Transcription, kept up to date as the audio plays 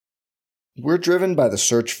We're driven by the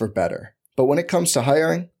search for better. But when it comes to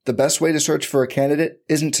hiring, the best way to search for a candidate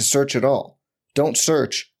isn't to search at all. Don't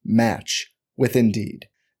search, match with Indeed.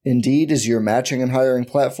 Indeed is your matching and hiring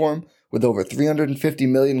platform with over 350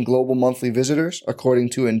 million global monthly visitors,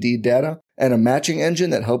 according to Indeed data, and a matching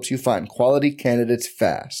engine that helps you find quality candidates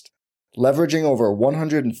fast. Leveraging over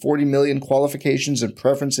 140 million qualifications and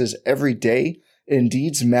preferences every day,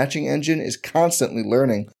 Indeed's matching engine is constantly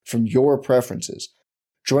learning from your preferences.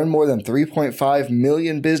 Join more than 3.5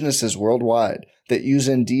 million businesses worldwide that use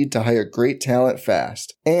Indeed to hire great talent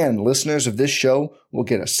fast. And listeners of this show will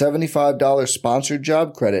get a $75 sponsored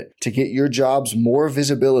job credit to get your jobs more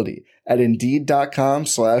visibility at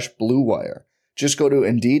Indeed.com/Blue Wire. Just go to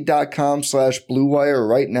Indeed.com/Blue Wire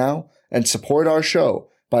right now and support our show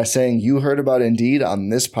by saying you heard about Indeed on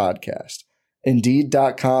this podcast.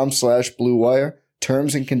 Indeed.com/Blue Wire.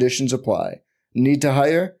 Terms and conditions apply. Need to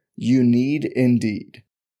hire? You need Indeed.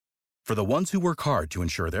 For the ones who work hard to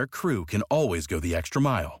ensure their crew can always go the extra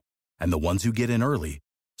mile, and the ones who get in early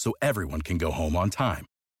so everyone can go home on time,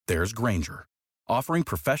 there's Grainger, offering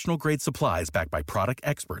professional-grade supplies backed by product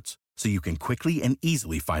experts so you can quickly and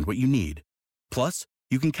easily find what you need. Plus,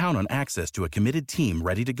 you can count on access to a committed team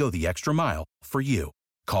ready to go the extra mile for you.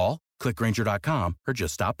 Call, click Grainger.com, or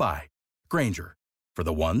just stop by. Grainger, for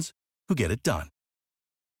the ones who get it done.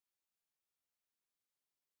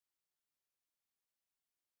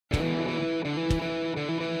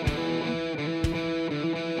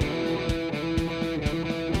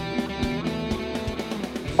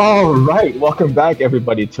 All right, welcome back,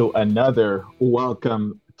 everybody, to another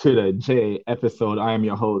Welcome to the J episode. I am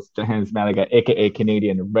your host, Jahans Malaga, aka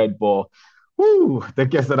Canadian Red Bull. Woo! The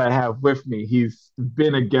guest that I have with me, he's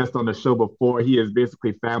been a guest on the show before. He is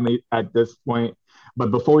basically family at this point. But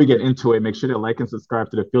before we get into it, make sure to like and subscribe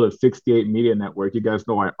to the Field of 68 Media Network. You guys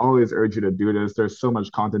know I always urge you to do this. There's so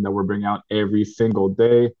much content that we're bringing out every single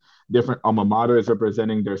day. Different alma maters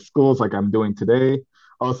representing their schools, like I'm doing today.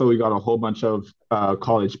 Also, we got a whole bunch of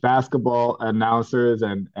college basketball announcers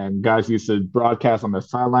and guys used to broadcast on the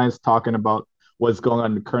sidelines talking about what's going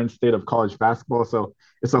on in the current state of college basketball. So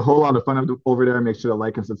it's a whole lot of fun over there. Make sure to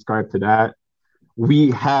like and subscribe to that.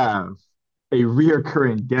 We have a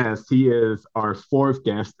reoccurring guest. He is our fourth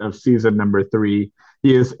guest of season number 3.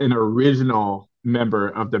 He is an original member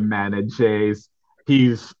of the Mana Jays.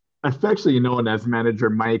 He's affectionately known as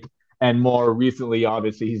Manager Mike, and more recently,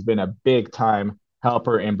 obviously, he's been a big-time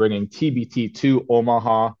helper in bringing TBT to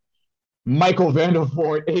Omaha. Michael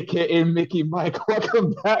Vandervoort, aka Mickey Mike,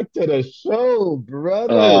 welcome back to the show,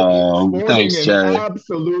 brother. Thanks, Sporting Jerry. an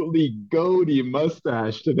absolutely goatee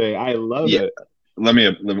mustache today. I love it.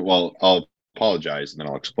 Well, I'll apologize and then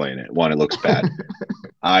I'll explain it. One, it looks bad.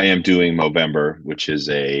 I am doing Movember, which is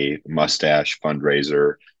a mustache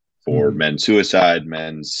fundraiser for men's suicide,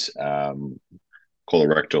 men's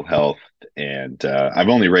colorectal health, and I've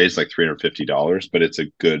only raised like $350, but it's a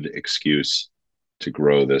good excuse to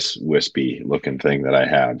grow this wispy looking thing that I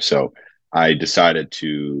have. So I decided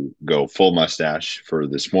to go full mustache for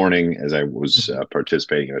this morning as I was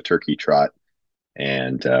participating in a turkey trot.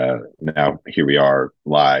 And now here we are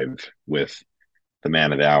live with the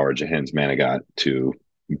man of the hour, Jahans Manigat, to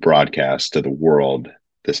broadcast to the world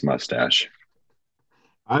this mustache.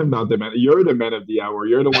 I'm not the man. You're the man of the hour.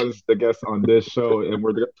 You're the ones the guests on this show, and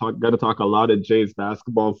we're going to talk a lot of Jays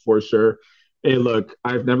basketball for sure. Hey, look,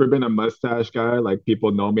 I've never been a mustache guy. Like,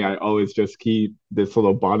 people know me. I always just keep this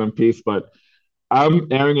little bottom piece, but I'm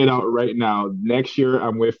airing it out right now. Next year,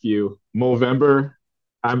 I'm with you. Movember,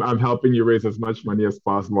 I'm helping you raise as much money as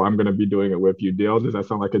possible. I'm going to be doing it with you. Deal? Does that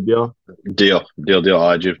sound like a deal? Deal.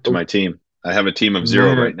 I'll add you to my team. I have a team of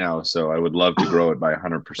 0 right now, so I would love to grow it by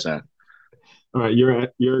 100%. All right,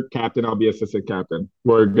 you're captain. I'll be assistant captain.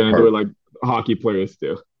 We're going to do it like hockey players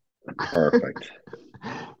do. Perfect.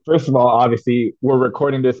 First of all, obviously, we're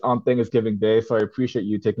recording this on Thanksgiving Day, so I appreciate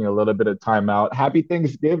you taking a little bit of time out. Happy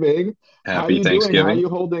Thanksgiving. Happy Thanksgiving. Doing? How are you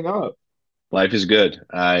holding up? Life is good.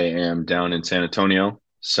 I am down in San Antonio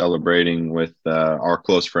celebrating with our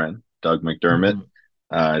close friend, Doug McDermott,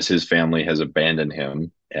 as his family has abandoned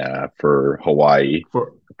him for Hawaii.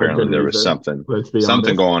 Apparently there was something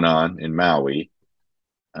going on in Maui.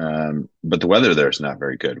 But the weather there is not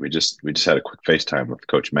very good. We just had a quick FaceTime with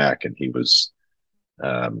Coach Mack, and he was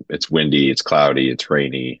it's windy, it's cloudy, it's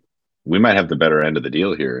rainy. We might have the better end of the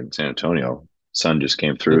deal here in San Antonio. Sun just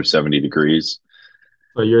came through, 70 degrees.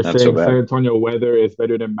 So you're saying San Antonio weather is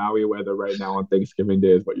better than Maui weather right now on Thanksgiving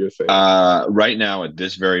Day is what you're saying? Right now, at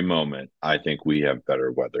this very moment, I think we have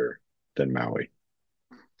better weather than Maui.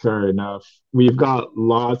 Fair enough. We've got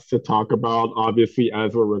lots to talk about. Obviously,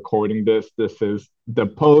 as we're recording this, this is the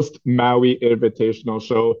post Maui Invitational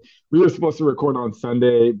show. We were supposed to record on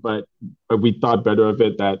Sunday, but we thought better of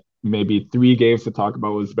it that maybe 3 games to talk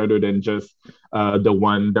about was better than just the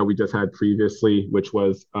one that we just had previously, which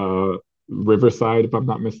was Riverside, if I'm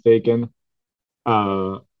not mistaken.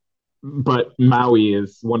 Uh, but Maui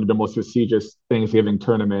is one of the most prestigious Thanksgiving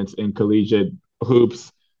tournaments in collegiate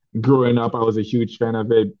hoops. Growing up, I was a huge fan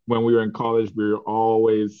of it. When we were in college, we were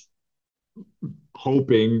always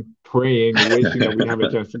hoping, praying, wishing that we have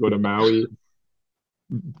a chance to go to Maui.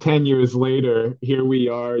 10 years later, here we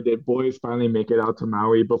are. The boys finally make it out to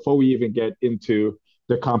Maui. Before we even get into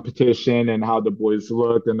the competition and how the boys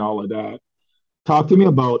looked and all of that, talk to me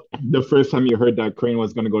about the first time you heard that Crane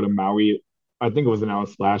was going to go to Maui. I think it was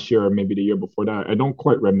announced last year or maybe the year before that. I don't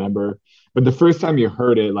quite remember. But the first time you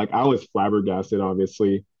heard it, like I was flabbergasted,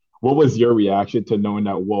 obviously. What was your reaction to knowing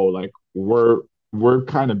that, whoa, like we're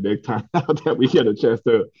kind of big time now that we get a chance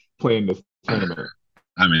to play in this tournament?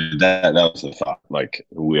 I mean, that was the thought. Like,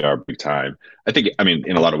 we are big time. I think, I mean,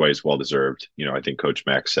 in a lot of ways, well deserved. You know, I think Coach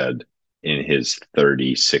Mack said in his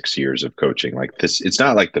 36 years of coaching, like this, it's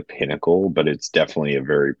not like the pinnacle, but it's definitely a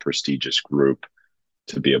very prestigious group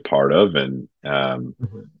to be a part of. And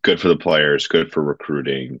good for the players, good for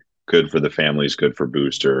recruiting, good for the families, good for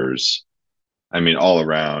boosters. I mean, all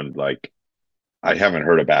around, like, I haven't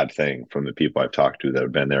heard a bad thing from the people I've talked to that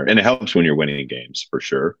have been there. And it helps when you're winning games for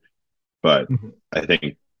sure. But I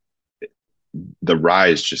think the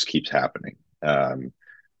rise just keeps happening. And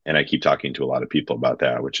I keep talking to a lot of people about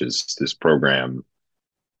that, which is this program,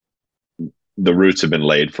 the roots have been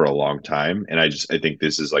laid for a long time. And I think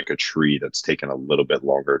this is like a tree that's taken a little bit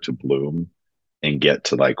longer to bloom and get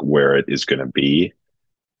to like where it is going to be.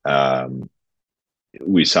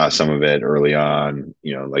 We saw some of it early on,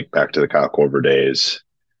 you know, like back to the Kyle Korver days,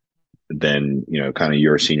 then, you know, kind of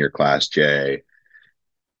your senior class, Jay.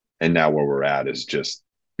 And now where we're at is just,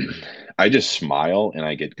 I just smile and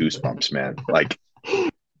I get goosebumps, man. Like,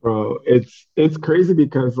 Bro, it's crazy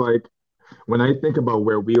because like when I think about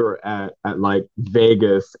where we were at like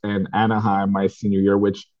Vegas and Anaheim my senior year,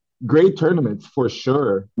 which great tournaments for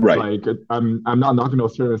sure. right. Like I'm not knocking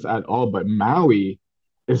those tournaments at all, but Maui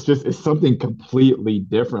it's something completely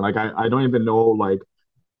different. Like I don't even know like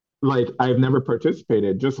I've never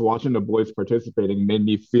participated. Just watching the boys participating made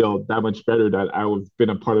me feel that much better that I was been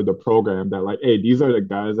a part of the program. That like, hey, these are the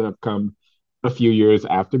guys that have come a few years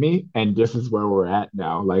after me, and this is where we're at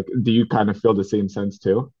now. Like, do you kind of feel the same sense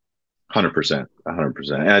too? 100%,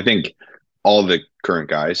 100%. And I think all the current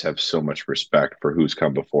guys have so much respect for who's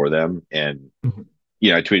come before them. And, Mhm.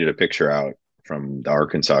 you know, I tweeted a picture out from the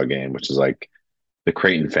Arkansas game, which is like the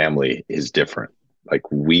Creighton family is different. Like,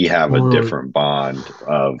 we have a Or different bond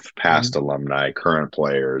of past alumni, current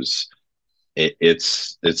players.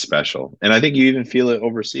 It's special. And I think you even feel it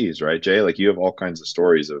overseas, right, Jay? Like, you have all kinds of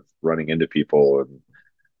stories of running into people and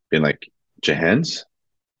being like, Jahens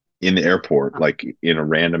in the airport, like in a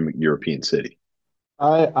random European city.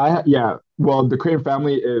 yeah. Well, the Crane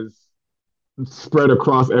family is spread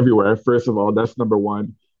across everywhere. First of all, that's number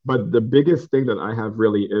one. But the biggest thing that I have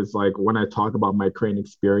really is like when I talk about my Crane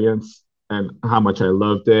experience and how much I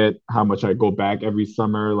loved it, how much I go back every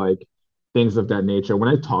summer, like things of that nature. When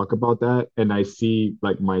I talk about that and I see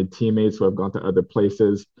like my teammates who have gone to other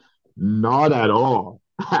places, not at all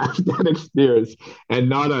have that experience and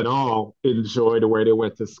not at all enjoy the way they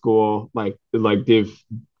went to school. Like they've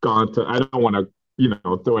gone to, I don't want to,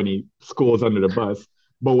 throw any schools under the bus,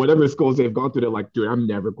 but whatever schools they've gone to, they're like, dude, I'm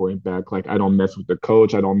never going back. Like, I don't mess with the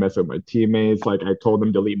coach. I don't mess with my teammates. Like, I told them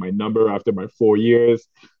to delete my number after my 4 years.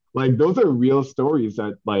 Like, those are real stories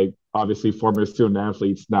that, like, obviously former student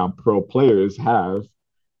athletes, now pro players have.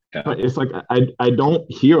 Yeah. But it's like, I don't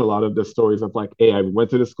hear a lot of the stories of, like, hey, I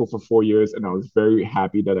went to the school for 4 years and I was very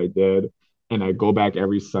happy that I did. And I go back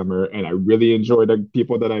every summer and I really enjoy the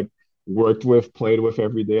people that I worked with, played with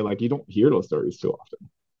every day. Like, you don't hear those stories too often.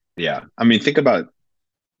 Yeah. I mean, think about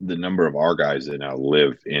the number of our guys that now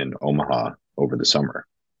live in Omaha over the summer.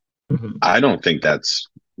 Mhm. I don't think that's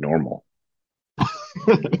normal.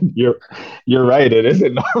 You're right. It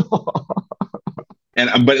isn't normal.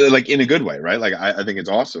 And but like in a good way, right? Like, I think it's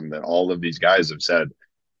awesome that all of these guys have said,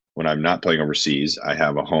 when I'm not playing overseas, I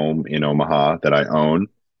have a home in Omaha that I own,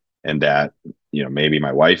 and that, maybe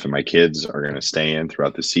my wife and my kids are going to stay in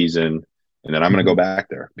throughout the season, and then I'm going to go back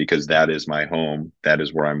there because that is my home. That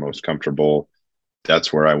is where I'm most comfortable.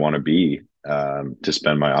 That's where I want to be, to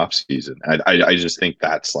spend my off season. I just think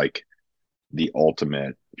that's like the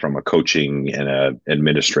ultimate from a coaching and a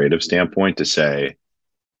administrative standpoint, to say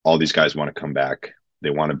all these guys want to come back They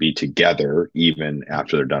want to be together even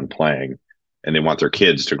after they're done playing, and they want their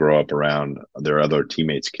kids to grow up around their other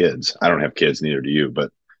teammates' kids. I don't have kids, neither do you,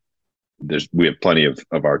 but we have plenty of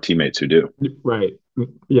our teammates who do. Right.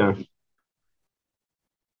 Yeah.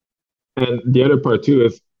 And the other part too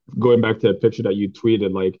is going back to the picture that you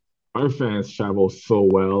tweeted, like our fans travel so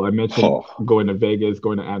well. I mentioned Oh, going to Vegas,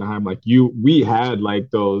 going to Anaheim. Like we had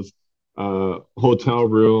like those hotel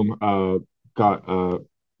room got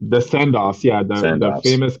the send-offs, yeah, the send-offs.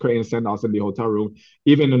 famous crane send-offs in the hotel room,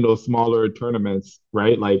 even in those smaller tournaments,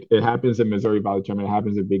 right? Like it happens in Missouri Valley tournament, it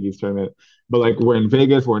happens in Big East tournament. But like we're in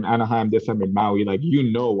Vegas, we're in Anaheim, this time in Maui, like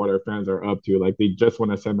you know what our fans are up to. Like they just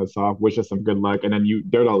want to send us off, wish us some good luck, and then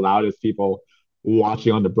they're the loudest people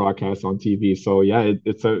watching on the broadcast on TV. So yeah,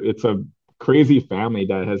 it's a crazy family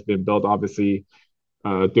that has been built, obviously,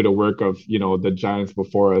 through the work of the giants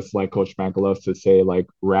before us, like Coach Mack loves to say, like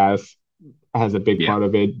Raz has a big Yeah, part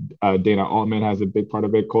of it. Dana Altman has a big part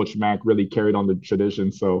of it. Coach Mack really carried on the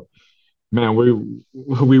tradition. So man,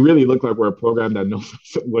 we really look like we're a program that knows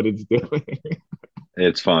what it's doing.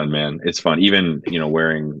 it's fun, man. It's fun. Even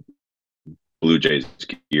wearing Blue Jays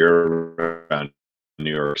gear around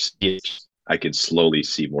New York City, I could slowly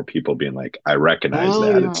see more people being like, I recognize Hell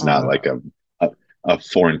that. It's not yeah. like a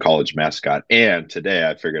foreign college mascot. And today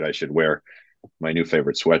I figured I should wear my new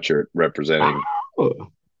favorite sweatshirt representing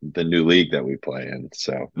Oh, the new league that we play in.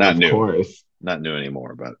 So of course. not new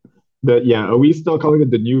anymore, but Yeah, are we still calling it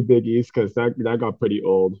the new Big East? Because that got pretty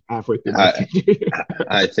old halfway through my I senior year.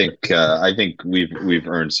 I think we've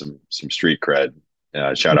earned some street cred.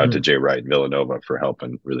 Shout out to Mhm. Jay Wright and Villanova for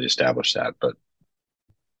helping really establish that. But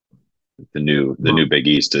the new Well, Big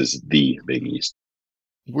East is the Big East.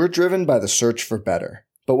 We're driven by the search for better.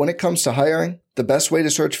 But when it comes to hiring, the best way to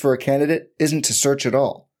search for a candidate isn't to search at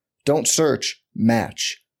all. Don't search,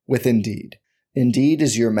 match with Indeed. Indeed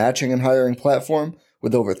is your matching and hiring platform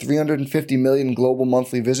with over 350 million global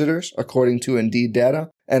monthly visitors, according to Indeed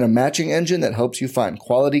data, and a matching engine that helps you find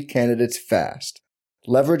quality candidates fast.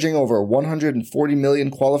 Leveraging over 140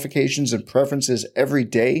 million qualifications and preferences every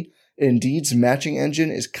day, Indeed's matching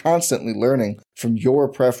engine is constantly learning from your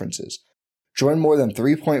preferences. Join more than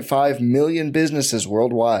 3.5 million businesses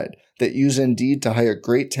worldwide that use Indeed to hire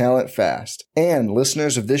great talent fast. And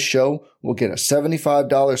listeners of this show will get a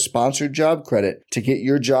 $75 sponsored job credit to get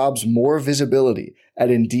your jobs more visibility at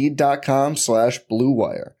Indeed.com/Blue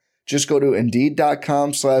Wire. Just go to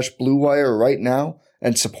Indeed.com/Blue Wire right now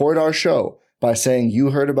and support our show by saying you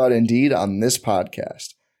heard about Indeed on this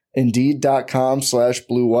podcast.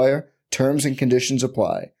 Indeed.com/Blue Wire. Terms and conditions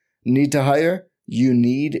apply. Need to hire? You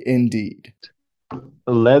need Indeed.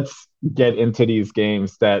 let's get into these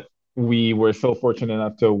games that we were so fortunate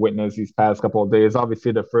enough to witness these past couple of days.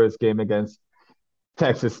 Obviously, the first game against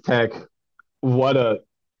Texas Tech. What a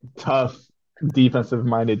tough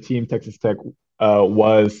defensive-minded team Texas Tech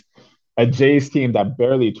was. A Jays team that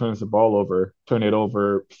barely turns the ball over, turned it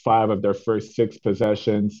over 5 of their first 6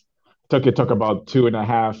 possessions. Took about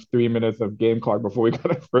 2.5, 3 minutes of game clock before we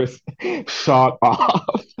got our first shot off.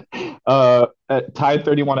 Tied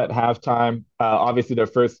 31 at halftime. Obviously, their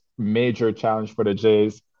first major challenge for the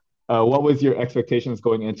Jays. What was your expectations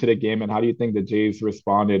going into the game, and how do you think the Jays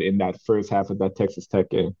responded in that first half of that Texas Tech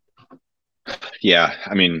game? Yeah,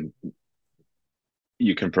 I mean,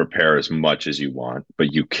 you can prepare as much as you want,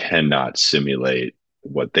 but you cannot simulate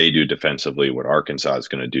what they do defensively, what Arkansas is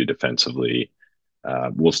going to do defensively.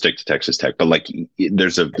 We'll stick to Texas Tech, but like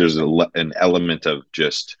an element of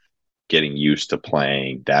just getting used to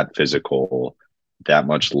playing that physical, that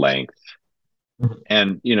much length,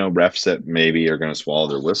 and refs that maybe are going to swallow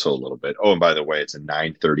their whistle a little bit. Oh, and by the way, it's a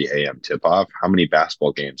 9:30 a.m. tip off. How many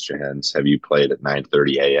basketball games, Jahens, have you played at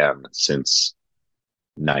 9:30 a.m. since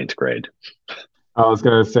ninth grade? I was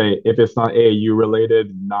gonna say, if it's not AAU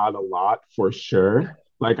related, not a lot for sure.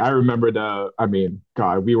 Like I remember I mean,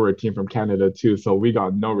 God, we were a team from Canada too, so we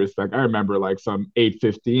got no respect. I remember like some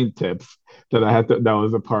 8:15 tips that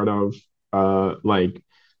was a part of like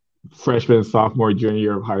freshman, sophomore, junior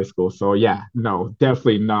year of high school. So yeah, no,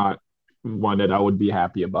 definitely not one that I would be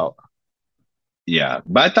happy about. Yeah,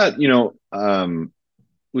 but I thought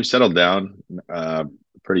we settled down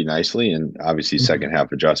pretty nicely, and obviously second Mhm.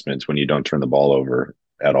 half adjustments when you don't turn the ball over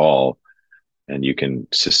at all, and you can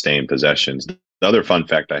sustain possessions. The other fun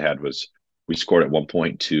fact I had was we scored at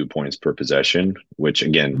 1.2 points per possession, which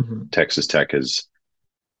again, Mhm. Texas Tech has,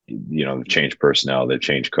 they've changed personnel, they've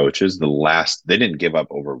changed coaches. They didn't give up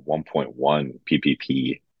over 1.1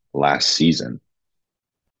 PPP last season.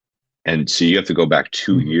 And so you have to go back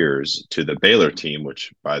 2 years to the Baylor team,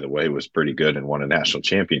 which, by the way, was pretty good and won a national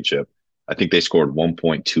championship. I think they scored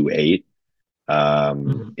 1.28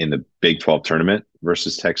 Mhm. in the Big 12 tournament.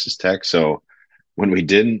 versus Texas Tech. So when we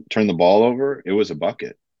didn't turn the ball over, it was a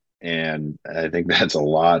bucket. And I think that's a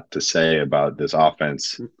lot to say about this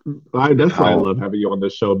offense and That's why I how love having you on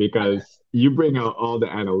the show because you bring out all the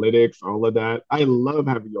analytics, all of that. I love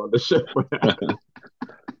having you on the show for that.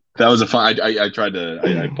 that was a fun. I tried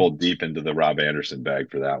to I pulled deep into the Rob Anderson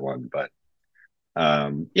bag for that one, but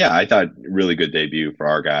yeah, I thought really good debut for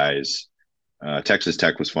our guys. Texas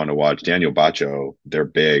Tech was fun to watch. Daniel Bacho, they're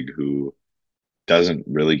big, who doesn't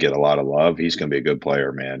really get a lot of love. He's going to be a good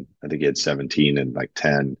player, man. I think he had 17 and like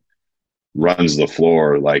 10. Runs the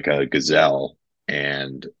floor like a gazelle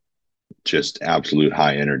and just absolute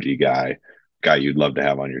high energy guy you'd love to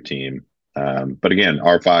have on your team. But again,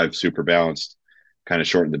 R5 super balanced, kind of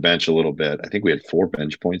shortened the bench a little bit. I think we had 4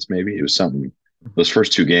 bench points, maybe it was something. Those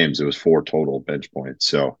first 2 games, it was 4 total bench points.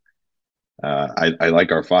 So I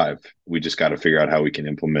like R5. We just got to figure out how we can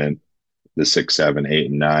implement the 6, 7,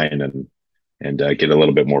 8, and 9, and get a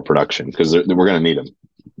little bit more production because we're going to need them.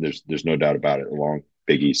 There's no doubt about it. A long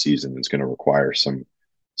Big East season is going to require some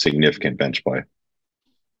significant bench play.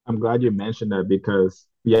 I'm glad you mentioned that because,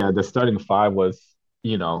 yeah, the starting five was,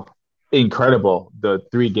 you know, incredible. The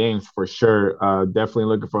 3 games for sure. Definitely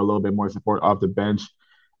looking for a little bit more support off the bench.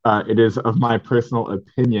 It is of my personal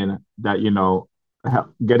opinion that,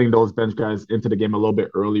 getting those bench guys into the game a little bit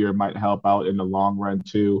earlier might help out in the long run,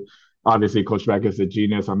 too. Obviously, Coach Beck is a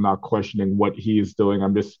genius. I'm not questioning what he's doing.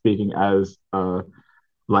 I'm just speaking as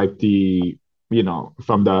like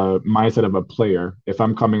from the mindset of a player. If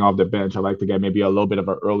I'm coming off the bench, I like to get maybe a little bit of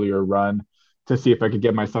an earlier run to see if I could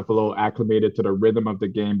get myself a little acclimated to the rhythm of the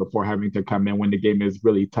game before having to come in when the game is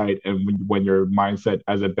really tight and when your mindset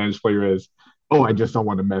as a bench player is, oh, I just don't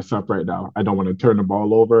want to mess up right now. I don't want to turn the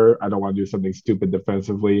ball over. I don't want to do something stupid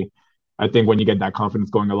defensively. I think when you get that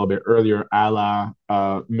confidence going a little bit earlier, a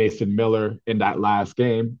la Mason Miller in that last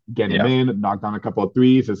game, get him in, knock down a couple of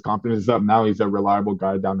threes, his confidence is up. Now he's a reliable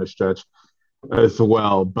guy down the stretch as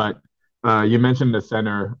well. But you mentioned the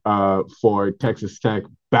center for Texas Tech,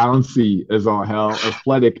 bouncy as all hell,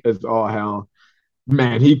 athletic as all hell.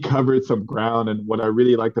 Man, he covered some ground. And what I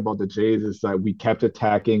really liked about the Jays is that we kept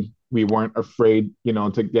attacking. We weren't afraid,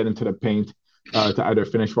 to get into the paint to either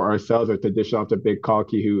finish for ourselves or to dish off to Big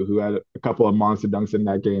Kalki, who had a couple of monster dunks in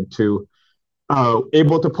that game too.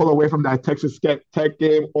 Able to pull away from that Texas Tech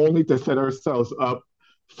game only to set ourselves up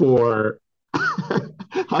for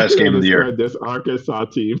best game of the year. This Arkansas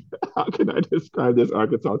team? How can I describe this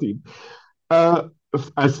Arkansas team? As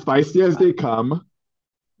feisty as they come,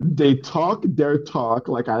 they talk their talk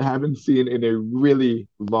like I haven't seen in a really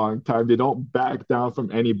long time. They don't back down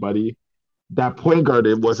from anybody. That point guard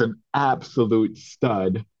was an absolute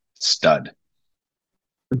stud. Stud.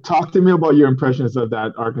 Talk to me about your impressions of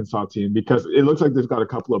that Arkansas team because it looks like they've got a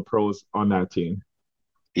couple of pros on that team.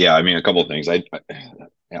 Yeah, I mean, a couple of things.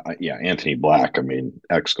 Yeah, Anthony Black. I mean,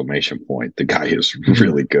 exclamation point. The guy is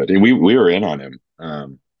really good, and we were in on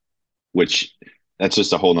him. Which that's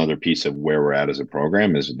just a whole nother piece of where we're at as a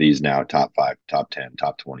program. Is these now top 5, top 10,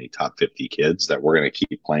 top 20, top 50 kids that we're going to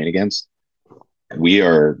keep playing against? We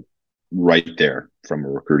are right there from a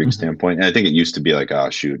recruiting standpoint. And I think it used to be like, oh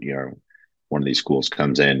shoot, one of these schools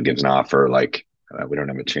comes in, gives an offer, like we don't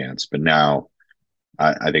have a chance. But now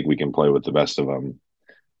I think we can play with the best of them.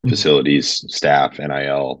 Facilities, staff,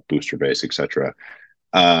 NIL, booster base, etc.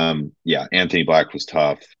 Yeah, Anthony Black was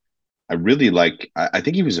tough. I really I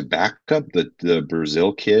think he was a backup, the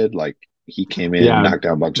Brazil kid. Like he came in, knocked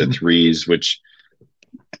down a bunch of threes, which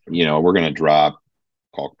we're gonna drop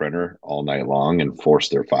Kalkbrenner all night long and force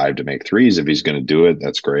their 5 to make threes. If he's gonna do it,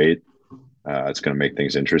 that's great. It's gonna make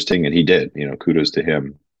things interesting, and he did. Kudos to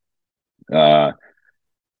him.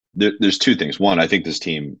 There's 2 things. One, I think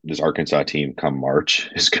this Arkansas team come March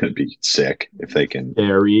is going to be sick if they can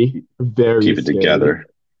very, very keep it together.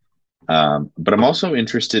 But I'm also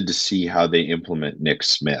interested to see how they implement Nick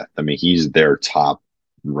Smith. I mean, he's their top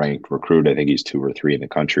ranked recruit. I think he's 2 or 3 in the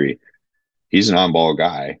country. He's an on-ball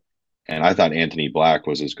guy. And I thought Anthony Black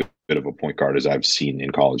was as good of a point guard as I've seen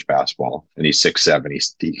in college basketball. And he's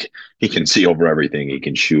 6'7". He can see over everything. He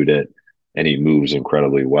can shoot it, and he moves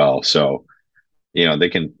incredibly well. So, they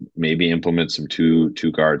can maybe implement some two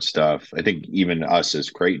guard stuff. I think even us as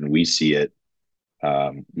Creighton, we see it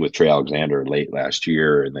with Trey Alexander late last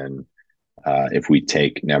year. And then if we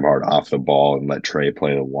take Nembhard off the ball and let Trey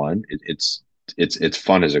play the 1, it's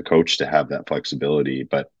fun as a coach to have that flexibility.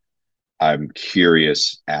 But I'm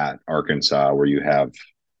curious at Arkansas, where you have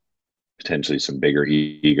potentially some bigger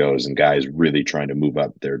egos and guys really trying to move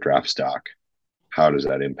up their draft stock. How does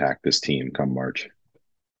that impact this team come March?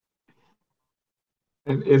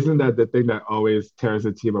 And isn't that the thing that always tears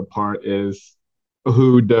a team apart is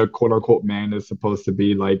who the quote unquote man is supposed to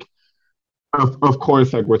be. Like, of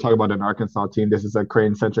course, like we're talking about an Arkansas team. This is a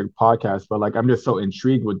Crane centric podcast, but like I'm just so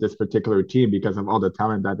intrigued with this particular team because of all the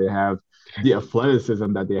talent that they have. The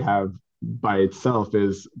athleticism that they have by itself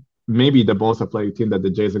is maybe the most athletic team that the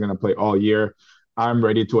Jays are going to play all year. I'm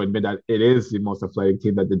ready to admit that it is the most athletic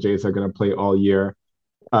team that the Jays are going to play all year.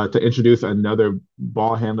 To introduce another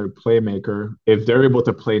ball handler playmaker, if they're able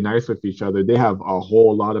to play nice with each other, they have a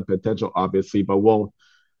whole lot of potential, obviously. But we'll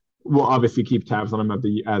obviously keep tabs on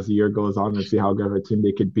them as the year goes on and see how good of a team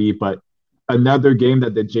they could be. But another game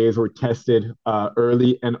that the Jays were tested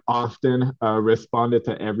early and often responded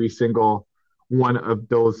to every single one of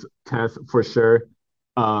those tests for sure.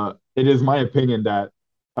 It is my opinion that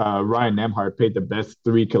Ryan Nembhard played the best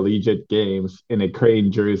three collegiate games in a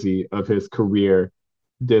Crane jersey of his career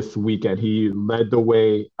this weekend. He led the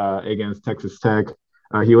way against Texas Tech.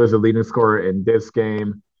 He was the leading scorer in this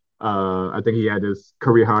game. I think he had his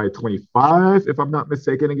career high 25, if I'm not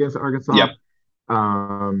mistaken, against Arkansas. Yep.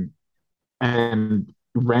 And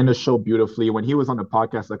ran the show beautifully. When he was on the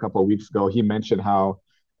podcast a couple of weeks ago, he mentioned how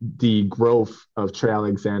the growth of Trey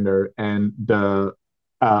Alexander and the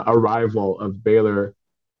arrival of Baylor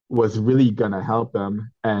was really going to help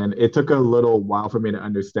him. And it took a little while for me to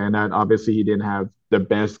understand that. Obviously, he didn't have the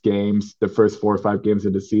best games the first 4 or 5 games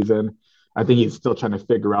of the season. I think he's still trying to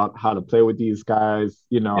figure out how to play with these guys.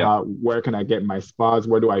 Where can I get my spots?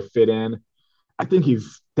 Where do I fit in? I think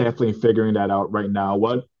he's definitely figuring that out right now.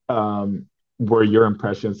 What were your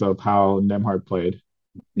impressions of how Nembhard played?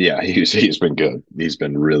 Yeah, he's been good. He's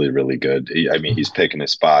been really, really good. He's picking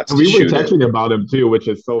his spots. We were texting about him too, which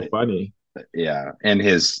is so funny. Yeah, and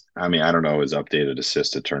I don't know his updated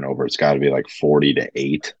assist to turnover. It's got to be like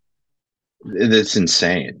 40-8. That's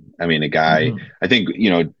insane. A guy. I think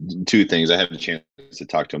 2 things. I had a chance to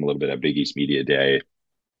talk to him a little bit at Big East Media Day.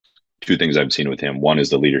 2 things I've seen with him. One is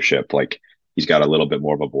the leadership. Like he's got a little bit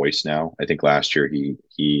more of a voice now. I think last year he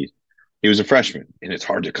was a freshman, and it's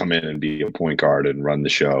hard to come in and be a point guard and run the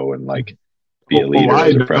show and like be a leader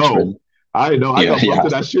as a freshman. I know. I got bumped to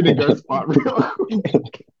that shooting guard spot real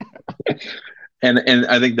quick. And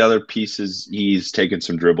I think the other piece is he's taken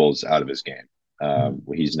some dribbles out of his game.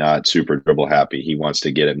 He's not super dribble happy. He wants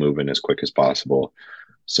to get it moving as quick as possible.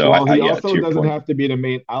 So he also doesn't have to be the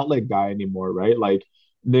main outlet guy anymore, right? Like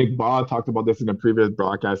Nick Baugh talked about this in a previous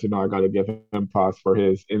broadcast. I got to give him props for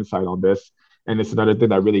his insight on this. And it's another thing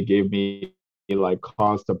that really gave me like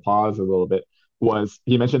cause to pause a little bit was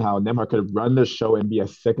he mentioned how Nembhard could run the show and be a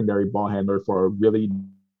secondary ball handler for a really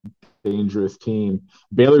dangerous team.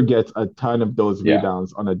 Baylor gets a ton of those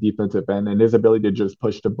rebounds on a defensive end, and his ability to just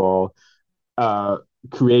push the ball,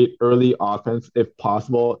 create early offense if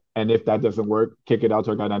possible, and if that doesn't work, kick it out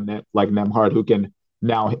to a guy like Nembhard who can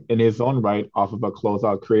now, in his own right, off of a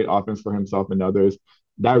closeout, create offense for himself and others.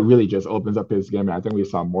 That really just opens up his game. And I think we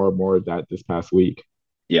saw more and more of that this past week.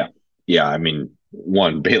 Yeah.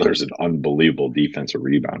 One, Baylor's an unbelievable defensive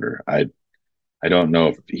rebounder. I don't know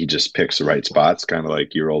if he just picks the right spots, kind of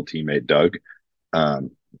like your old teammate Doug.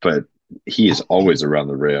 But he is always around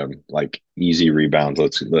the rim, like easy rebounds.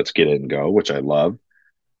 Let's get it and go, which I love.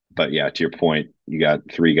 But yeah, to your point, you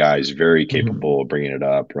got 3 guys very capable of bringing it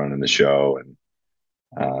up, running the show,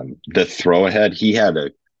 and the throw ahead.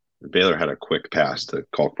 Baylor had a quick pass to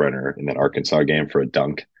Kalkbrenner in that Arkansas game for a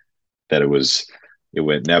dunk. It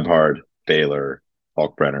went Nembhard, Baylor,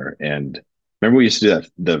 Kalkbrenner, and remember we used to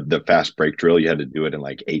do the fast break drill. You had to do it in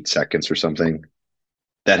like 8 seconds or something.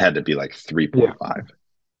 That had to be like 3.5. Yeah.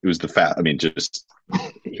 It was the fast. Just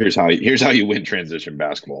here's how you win transition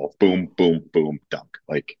basketball. Boom, boom, boom, dunk.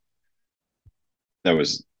 Like that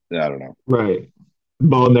was, I don't know. Right.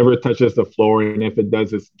 Ball never touches the floor, and if it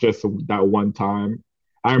does, it's just that one time.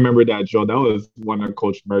 I remember that, Joe. That was one of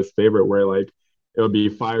Coach Murr's favorite, where like it'll be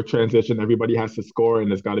 5 transition, everybody has to score,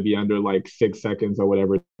 and it's got to be under like 6 seconds or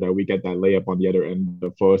whatever that we get that layup on the other end of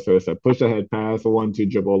the floor. So it's a push ahead pass,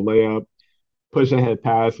 1-2 dribble layup, push ahead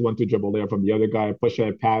pass, 1-2 dribble layup from the other guy, push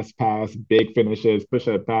ahead pass, big finishes, push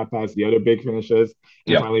ahead pass, the other big finishes,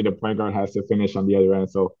 and finally the point guard has to finish on the other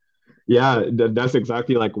end. So yeah, that's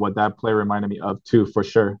exactly like what that play reminded me of too, for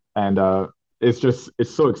sure. And it's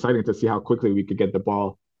so exciting to see how quickly we could get the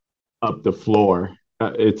ball up the floor.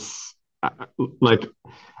 It's like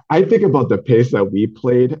I think about the pace that we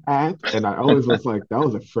played at, and I always was like, that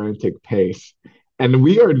was a frantic pace, and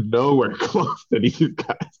we are nowhere close to these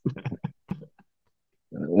guys.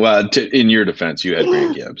 Well, in your defense, you had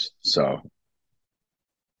Grant Gibbs, so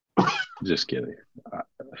just kidding.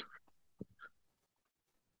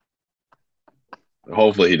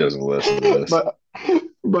 Hopefully, he doesn't listen to this.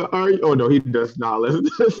 But are you, oh no, he does not listen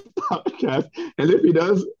to this podcast. And if he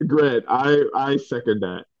does, great. I second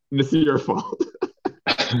that. This is your fault.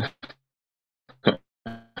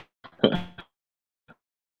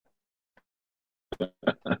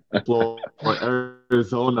 For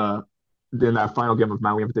Arizona in that final game of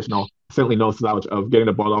Maui Invitational, certainly no slouch of getting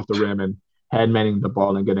the ball off the rim and hand manning the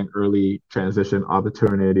ball and getting early transition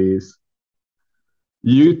opportunities.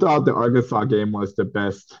 You thought the Arkansas game was the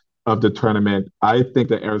best of the tournament. I think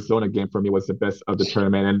the Arizona game for me was the best of the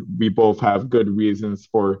tournament, and we both have good reasons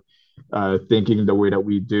for thinking the way that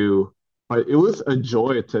we do. But it was a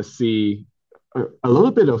joy to see a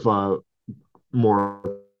little bit of a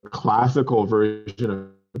more classical version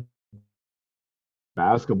of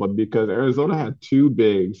basketball because Arizona had two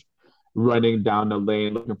bigs running down the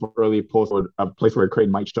lane looking for early post, or a place where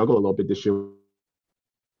Creighton might struggle a little bit this year,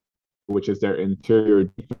 which is their interior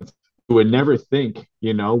defense. You would never think,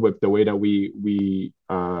 with the way that we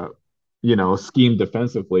scheme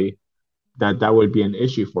defensively, that that would be an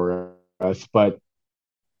issue for us. But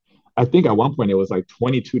I think at one point it was like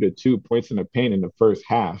 22-2 points in the paint in the first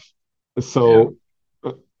half. Yeah. So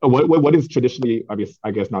what is traditionally,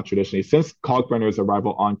 I guess not traditionally, since Kalkbrenner's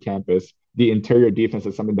arrival on campus, the interior defense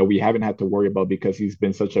is something that we haven't had to worry about because he's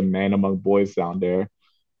been such a man among boys down there.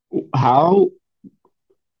 How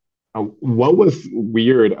what was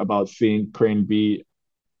weird about seeing Crane be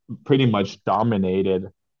pretty much dominated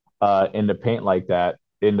in the paint like that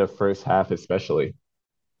in the first half, especially?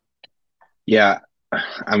 Yeah.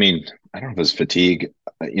 I mean, I don't know if it was fatigue.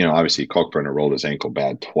 Obviously Kalkbrenner rolled his ankle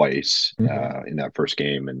bad twice Mm-hmm. in that first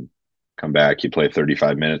game and come back. You play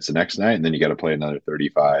 35 minutes the next night, and then you got to play another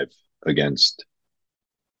 35 against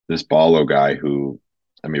this Ballo guy who,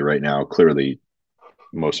 I mean, right now, clearly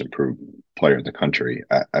most improved player in the country.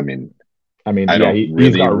 I mean, I mean, I yeah, don't he's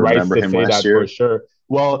really got rights remember to him say last that for year. sure.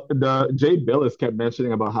 Well, the Jay Billis kept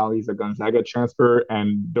mentioning about how he's a Gonzaga transfer,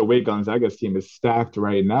 and the way Gonzaga's team is stacked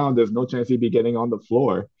right now, there's no chance he'd be getting on the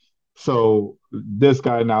floor. So this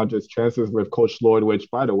guy now just transfers with Coach Lloyd,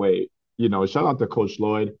 which, by the way, shout out to Coach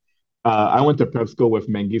Lloyd. I went to prep school with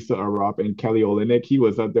Mangisa Arop and Kelly Olynyk. He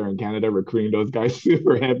was up there in Canada recruiting those guys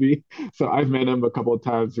super heavy. So I've met him a couple of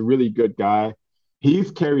times. Really good guy.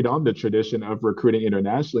 He's carried on the tradition of recruiting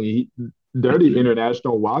internationally. They're the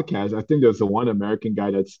international Wildcats. I think there's the one American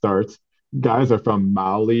guy that starts. Guys are from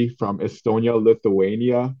Mali, from Estonia,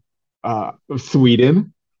 Lithuania,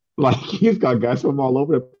 Sweden. Like he's got guys from all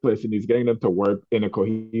over the place, and he's getting them to work in a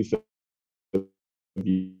cohesive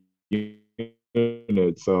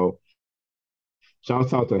unit. So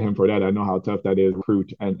shouts out to him for that. I know how tough that is to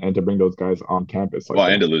recruit and to bring those guys on campus like Well,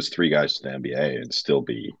 and that. to lose three guys to the NBA and still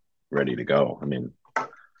be ready to go. I mean,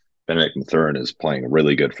 Benedict Mathurin is playing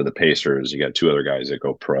really good for the Pacers. You got two other guys that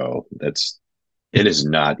go pro. It is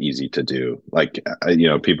not easy to do. Like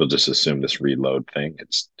people just assume this reload thing.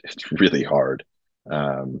 It's really hard.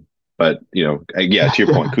 But yeah, to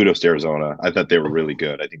your point, kudos to Arizona. I thought they were really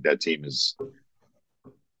good. I think that team is.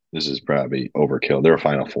 This is probably overkill. They're a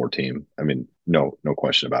Final Four team. I mean, no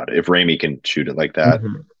question about it. If Ramey can shoot it like that,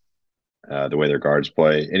 Mhm. the way their guards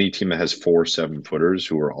play, any team that has 4 7-footers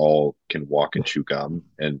who are all can walk and chew gum,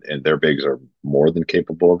 and their bigs are more than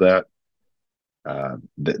capable of that.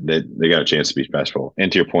 They got a chance to be special.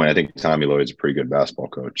 And to your point, I think Tommy Lloyd's a pretty good basketball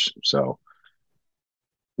coach. So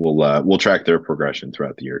we'll track their progression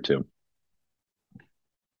throughout the year too.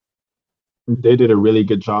 They did a really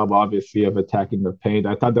good job, obviously, of attacking the paint.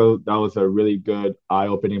 I thought that was a really good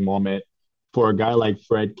eye-opening moment for a guy like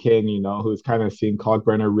Fred King, who's kind of seen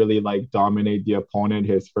Kalkbrenner really like dominate the opponent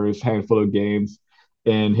his first handful of games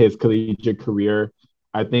in his collegiate career.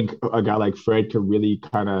 I think a guy like Fred could really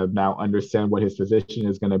kind of now understand what his position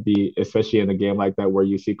is going to be, especially in a game like that where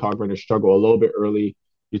you see Kalkbrenner struggle a little bit early.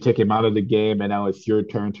 You take him out of the game, and now it's your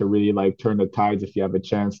turn to really like turn the tides if you have a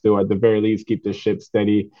chance to. At the very least, keep the ship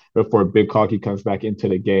steady before Big Cocky comes back into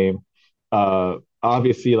the game.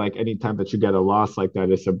 Obviously, like anytime that you get a loss like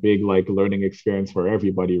that, it's a big like learning experience for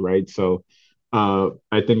everybody, right? So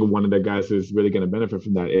I think one of the guys who's really going to benefit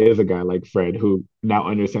from that is a guy like Fred, who now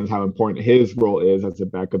understands how important his role is as a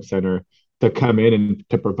backup center to come in and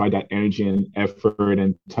to provide that energy and effort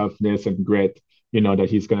and toughness and grit, that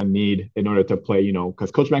he's going to need in order to play,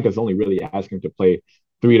 because Coach Mack is only really asking to play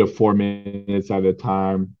 3 to 4 minutes at a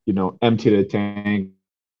time, empty the tank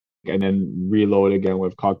and then reload again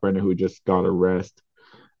with Cockburn, who just got a rest.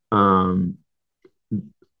 Um,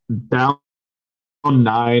 down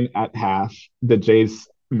 9 at half, the Jays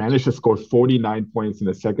managed to score 49 points in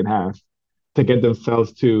the second half to get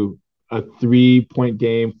themselves to a 3-point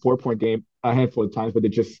game, 4-point game a handful of times, but they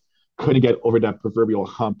just couldn't get over that proverbial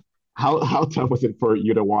hump how tough was it for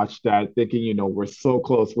you to watch that, thinking, we're so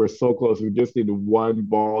close, we just need one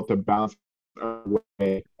ball to bounce our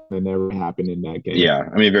way, and it never happened in that game. Yeah,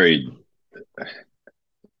 I mean, very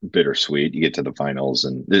bittersweet. You get to the finals,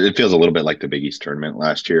 and it feels a little bit like the Big East tournament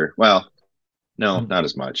last year. Well, no, not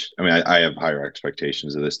as much. I mean, I have higher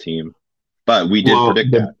expectations of this team, but we did Well,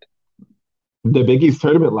 predict that. the Big East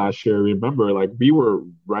tournament last year, remember, like we were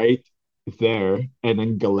right there, and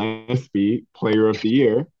then Gillespie, Player of the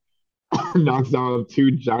Year, knocks down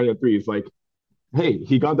two giant threes. Like, hey,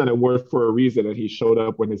 he got that award for a reason, and he showed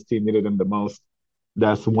up when his team needed him the most.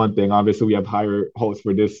 That's one thing. Obviously, we have higher hopes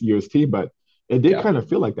for this year's team, but it did Yeah, kind of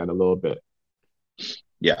feel like that a little bit.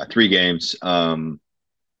 yeah, 3 games. I'm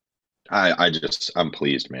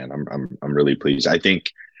pleased, man. I'm really pleased. I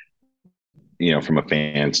think from a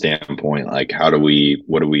fan standpoint, like what are we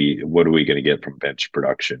going to get from bench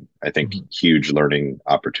production? I think Mhm. huge learning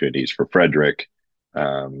opportunities for Frederick.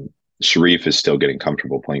 Um, Sharif is still getting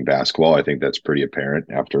comfortable playing basketball. I think that's pretty apparent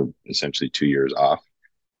after essentially 2 years off.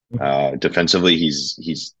 Defensively,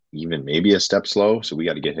 he's even maybe a step slow, so we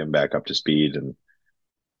got to get him back up to speed. And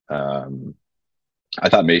um, I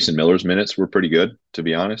thought Mason Miller's minutes were pretty good, to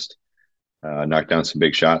be honest. Knocked down some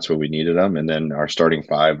big shots when we needed them, and then our starting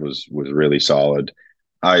five was really solid.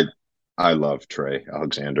 I I love Trey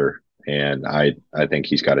Alexander, and I think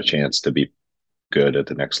he's got a chance to be good at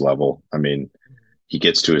the next level. I mean, he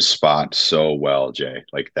gets to his spot so well, Jay.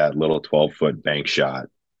 Like that little 12-foot bank shot,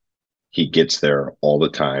 he gets there all the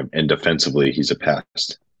time, and defensively, he's a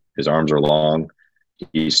pest. His arms are long.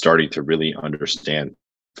 He's starting to really understand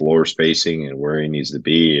floor spacing and where he needs to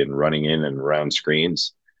be, and running in and around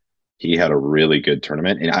screens. He had a really good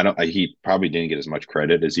tournament, and he probably didn't get as much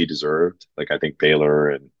credit as he deserved. Like I think Baylor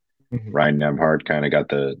and Mhm. Ryan Nemhard kind of got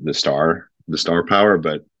the star power,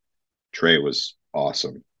 but Trey was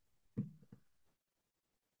awesome.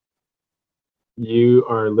 You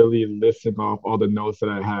are literally listing off all the notes that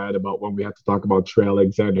I had about when we had to talk about Trey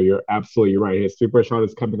Alexander. You're absolutely right. His super shot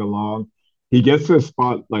is coming along. He gets to the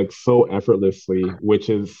spot like so effortlessly, which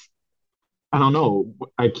is, I don't know.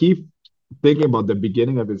 I keep thinking about the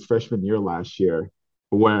beginning of his freshman year last year,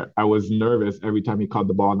 where I was nervous every time he caught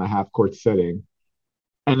the ball in the half court setting.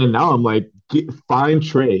 And then now I'm like, find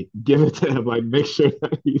Trey, give it to him, like make sure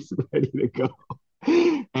that he's ready to go.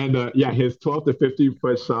 And yeah, his 12 to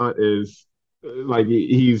 15-foot shot is like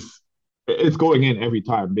it's going in every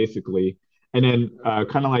time, basically. And then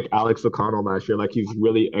kind of like Alex O'Connell last year, like he's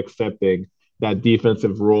really accepting that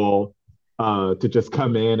defensive role to just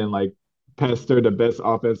come in and like pester the best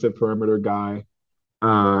offensive perimeter guy.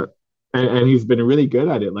 Uh, and he's been really good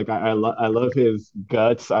at it. Like I love his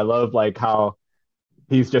guts. I love like how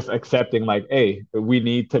he's just accepting like, hey, we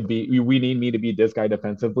need me to be this guy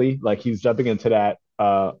defensively. Like he's jumping into that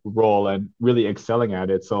role and really excelling at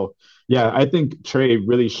it. So yeah, I think Trey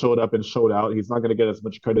really showed up and showed out. He's not going to get as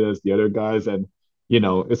much credit as the other guys, and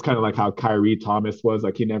it's kind of like how Kyrie Thomas was.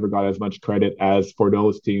 Like he never got as much credit as for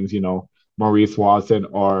those teams. Maurice Watson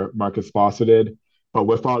or Marcus Foster did. But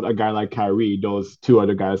without a guy like Kyrie, those two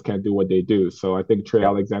other guys can't do what they do. So I think Trey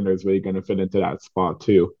Alexander is really going to fit into that spot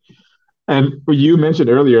too. And you mentioned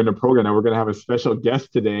earlier in the program that we're going to have a special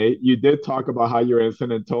guest today. You did talk about how you're in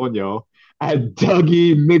San Antonio at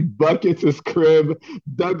Dougie McBuckets' crib.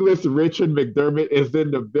 Douglas Richard McDermott is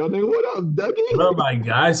in the building. What up, Dougie? Oh my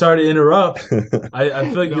God! Sorry to interrupt. I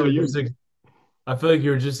feel like No, I feel like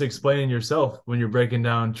you were just explaining yourself when you're breaking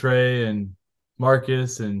down Trey and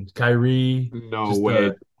Marcus and Kyrie. no Just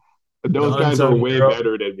way. the Those guys are unsung way hero.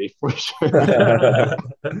 better than me for sure.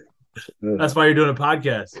 That's why you're doing a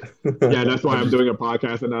podcast. Yeah, that's why I'm doing a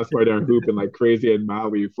podcast, and that's why they're hooping like crazy in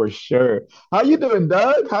Maui for sure. How you doing,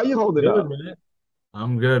 Doug? How you holding Good, up? man.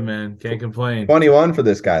 I'm good, man. Can't complain. 21 for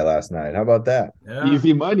this guy last night. How about that? Yeah,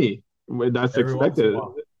 Easy money. That's every once in a expected.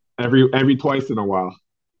 while. Every twice in a while.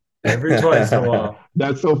 Every twice in a while.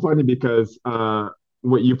 That's so funny because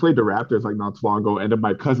when you played the Raptors like not too long ago, and then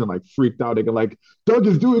my cousin like freaked out. They go like, Doug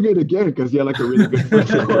is doing it again because he had like a really good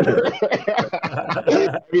first quarter.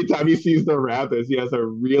 Every time he sees the Raptors, he has a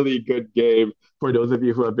really good game. For those of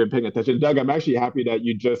you who have been paying attention, Doug, I'm actually happy that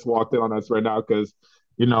you just walked in on us right now because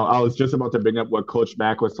I was just about to bring up what Coach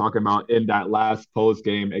Mack was talking about in that last post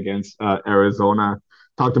game against Arizona.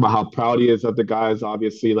 Talked about how proud he is of the guys.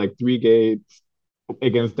 Obviously, like 3 games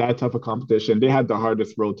against that type of competition. They had the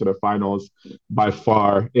hardest road to the finals by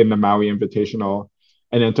far in the Maui Invitational.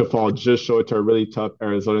 And then to fall just short to a really tough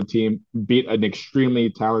Arizona team, beat an extremely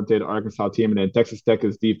talented Arkansas team. And then Texas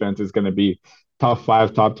Tech's defense is going to be top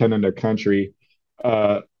 5, top 10 in the country.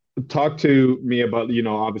 Uh, talk to me about,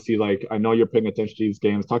 obviously, like, I know you're paying attention to these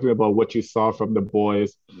games. Talk to me about what you saw from the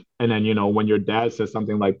boys. And then, when your dad says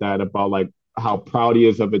something like that about like how proud he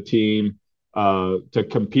is of a team to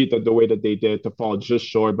compete the way that they did, to fall just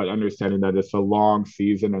short, but understanding that it's a long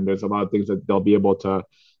season and there's a lot of things that they'll be able to,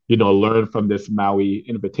 learn from this Maui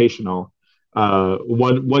Invitational.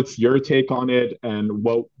 What's your take on it, and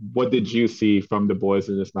what did you see from the boys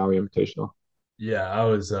in this Maui Invitational? Yeah, I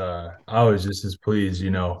was just as pleased.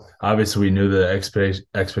 Obviously we knew the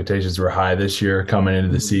expectations were high this year coming into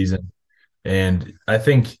the season. And I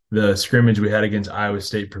think the scrimmage we had against Iowa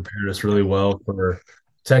State prepared us really well for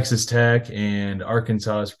Texas Tech and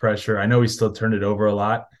Arkansas's pressure. I know we still turned it over a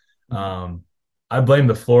lot. I blame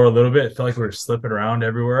the floor a little bit. It felt like we were slipping around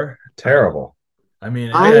everywhere. Terrible. I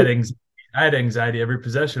mean, I had anxiety every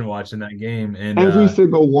possession watching that game, and every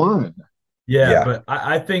single one. Yeah, but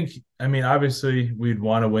I think, I mean, obviously we'd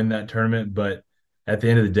want to win that tournament, but at the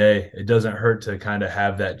end of the day, it doesn't hurt to kind of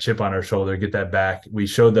have that chip on our shoulder, get that back. We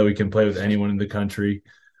showed that we can play with anyone in the country.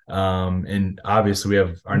 And obviously we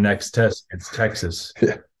have our next test against Texas.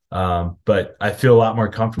 But I feel a lot more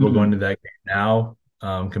comfortable going to that game now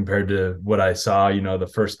compared to what I saw,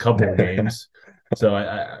 the first couple of games.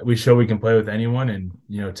 So we show we can play with anyone.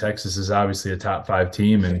 And, Texas is obviously a top 5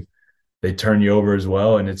 team, and they turn you over as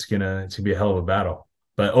well. And it's gonna be a hell of a battle.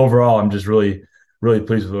 But overall, I'm just really, really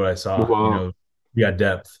pleased with what I saw. Wow. We got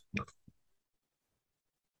depth.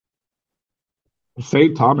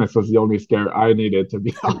 St. Thomas was the only scare I needed, to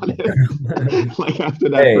be honest. Like, after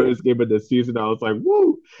that first game of the season, I was like,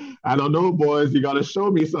 woo, I don't know, boys. You got to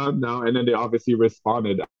show me something now. And then they obviously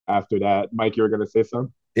responded after that. Mike, you were going to say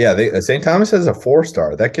something? Yeah, St. Thomas has a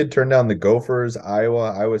 4-star. That kid turned down the Gophers,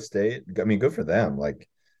 Iowa State. I mean, good for them. Like,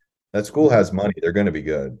 that school has money. They're going to be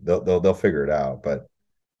good. They'll figure it out. But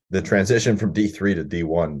the transition from D3 to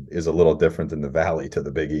D1 is a little different than the Valley to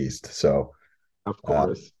the Big East. So, of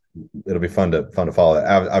course, it'll be fun to follow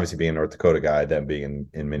that. Obviously, being a North Dakota guy, them being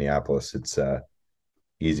in Minneapolis, it's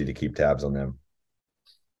easy to keep tabs on them.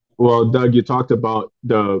 Well, Doug, you talked about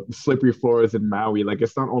the slippery floors in Maui. Like,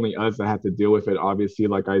 it's not only us that had to deal with it. Obviously,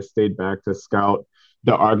 like, I stayed back to scout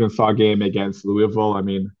the Arkansas game against Louisville. I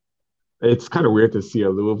mean, it's kind of weird to see a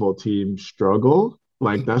Louisville team struggle.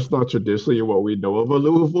 Like, that's not traditionally what we know of a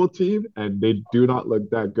Louisville team, and they do not look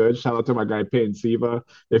that good. Shout out to my guy Peyton Siva.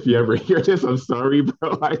 If you ever hear this, I'm sorry,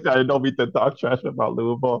 bro. I don't mean to talk trash about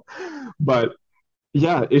Louisville, but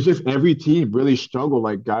yeah, it's just every team really struggled.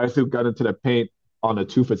 Like, guys who got into the paint on a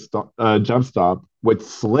 2-foot jump stop would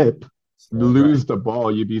slip, lose the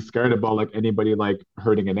ball. You'd be scared about like anybody like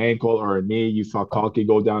hurting an ankle or a knee. You saw Kalki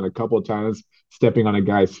go down a couple of times stepping on a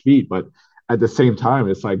guy's feet, but at the same time,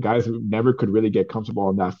 it's like guys who never could really get comfortable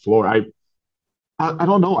on that floor. I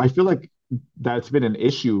don't know. I feel like that's been an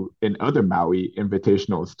issue in other Maui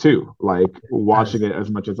invitationals too. Like, watching it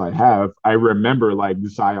as much as I have, I remember like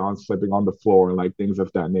Zion slipping on the floor and like things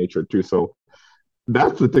of that nature too. So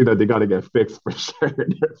that's the thing that they got to get fixed for sure.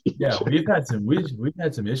 Yeah, we've had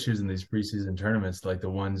some issues in these preseason tournaments, like the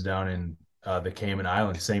ones down in the Cayman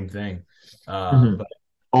Islands. Same thing. But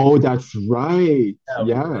oh, that's right.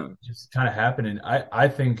 Yeah. Just kind of happening. I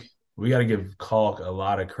think we got to give Kalk a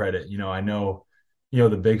lot of credit. I know, the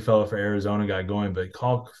big fella for Arizona got going, but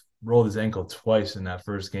Kalk rolled his ankle twice in that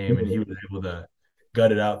first game, and he was able to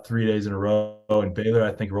gut it out 3 days in a row. And Baylor,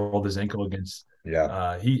 I think, rolled his ankle against.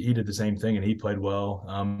 Yeah. He did the same thing, and he played well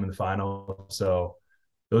in the final. So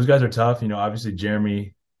those guys are tough. Obviously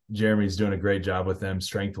Jeremy's doing a great job with them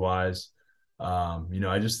strength wise.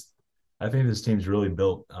 I think this team's really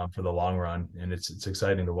built for the long run, and it's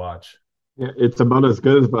exciting to watch. Yeah, it's about as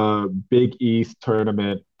good of a Big East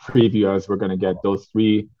tournament preview as we're going to get. Those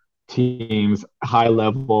 3 teams, high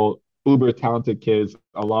level, uber talented kids,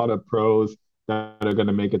 a lot of pros that are going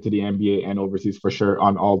to make it to the NBA and overseas for sure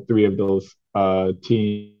on all 3 of those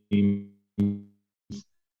teams. You're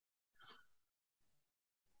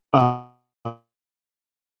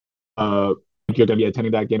going to be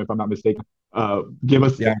attending that game, if I'm not mistaken. Give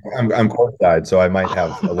us. Yeah, I'm courtside, so I might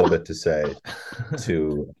have a little bit to say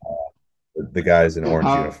to the guys in orange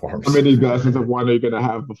uniforms. How many glasses of wine are you going to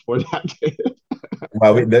have before that game?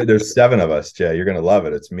 Well, there's 7 of us, Jay. You're going to love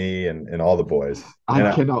it. It's me and all the boys.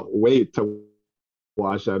 I cannot wait to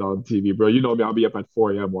watch that on TV, bro. You know me, I'll be up at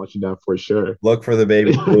 4 a.m. watching that for sure. Look for the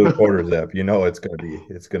baby blue quarter zip. You know it's gonna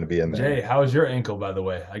be in there. Jay, how's your ankle, by the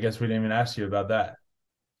way? I guess we didn't even ask you about that.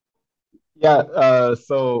 Yeah,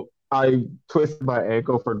 so I twisted my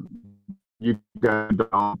ankle for you guys.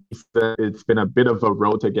 It's been a bit of a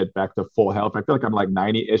road to get back to full health. I feel like I'm like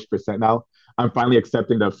 90-ish% now. I'm finally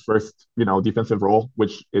accepting the first, defensive role,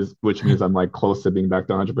 which means I'm like close to being back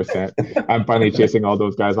to 100%. I'm finally chasing all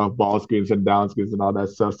those guys off ball screens and down screens and all that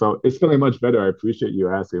stuff. So it's feeling much better. I appreciate you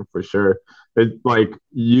asking for sure. Like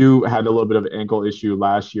you had a little bit of ankle issue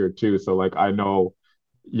last year too. So like I know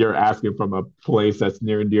you're asking from a place that's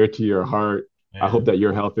near and dear to your heart. I hope Man. that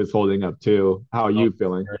your health is holding up too. How are Oh, you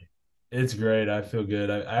feeling? great. It's great. I feel good.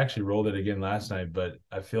 I actually rolled it again last night, but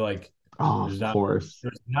I feel like Oh, there's of not course.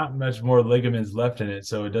 there's not much more ligaments left in it,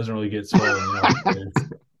 so it doesn't really get swollen.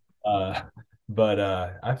 Uh, but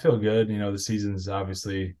I feel good. The season's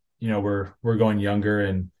obviously, we're going younger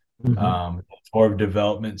and Mhm. it's more of a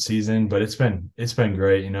development season, but it's been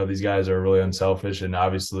great. These guys are really unselfish, and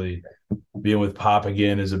obviously being with Pop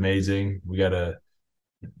again is amazing. We got a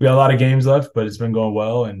lot of games left, but it's been going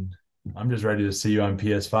well, and I'm just ready to see you on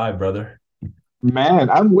PS5, brother. Man,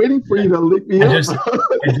 I'm waiting for Yeah. you to lick me I up. just,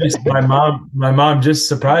 I just, my mom just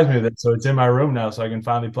surprised me with it, so it's in my room now, so I can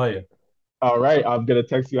finally play it. All right, I'm gonna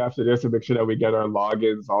text you after this to make sure that we get our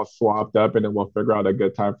logins all swapped up, and then we'll figure out a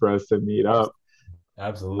good time for us to meet up.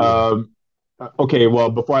 Absolutely. Um, okay, well,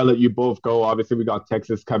 before I let you both go, obviously we got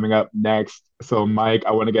Texas coming up next. So, Mike,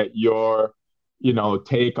 I want to get your,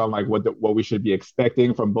 take on like what we should be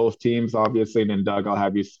expecting from both teams, obviously, and then Doug, I'll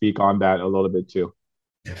have you speak on that a little bit too.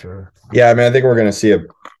 For sure. Yeah, I mean, I think we're going to see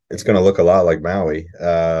it's going to look a lot like Maui.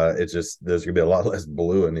 It's just there's going to be a lot less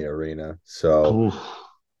blue in the arena. So, Oof.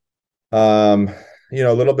 um,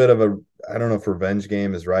 a little bit of I don't know if revenge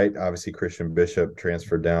game is right. Obviously, Christian Bishop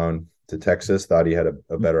transferred down to Texas, thought he had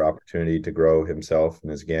a better opportunity to grow himself in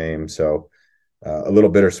his game. So, a little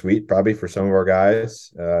bittersweet probably for some of our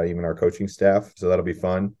guys, even our coaching staff. So that'll be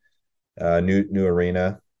fun. New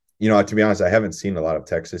arena. To be honest, I haven't seen a lot of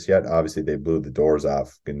Texas yet. Obviously, they blew the doors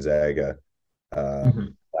off Gonzaga.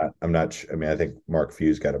 Mhm. I'm not. I mean, I think Mark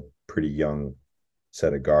Few's got a pretty young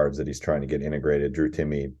set of guards that he's trying to get integrated. Drew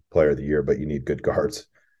Timme, Player of the Year, but you need good guards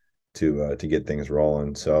to get things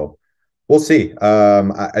rolling. So we'll see.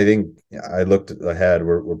 I think I looked ahead.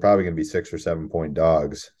 We're probably going to be 6 or 7 point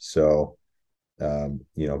dogs. So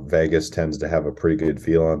Vegas tends to have a pretty good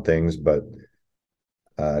feel on things, but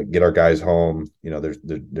get our guys home.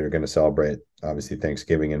 They're going to celebrate obviously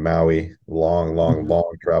Thanksgiving in Maui. Long, long, Mhm.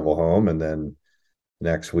 long travel home, and then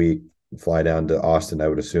next week fly down to Austin. I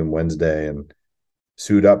would assume Wednesday and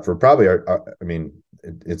suit up for probably I mean,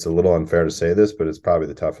 it's a little unfair to say this, but it's probably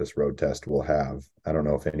the toughest road test we'll have. I don't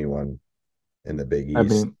know if anyone in the Big I East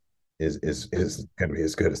mean, is going to be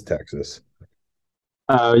as good as Texas.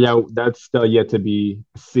 yeah, that's still yet to be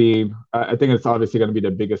seen. I think it's obviously going to be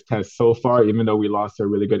the biggest test so far, even though we lost a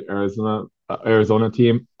really good Arizona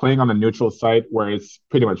team playing on a neutral site where it's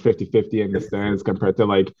pretty much 50-50 in the stands compared to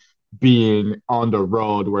like being on the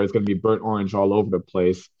road where it's going to be burnt orange all over the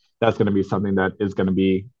place. That's going to be something that is going to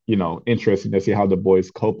be, interesting to see how the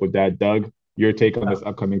boys cope with that. Doug, your take on this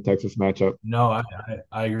upcoming Texas matchup? No,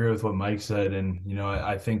 I agree with what Mike said, and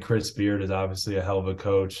I think Chris Beard is obviously a hell of a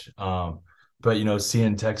coach. But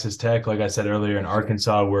seeing Texas Tech, like I said earlier, in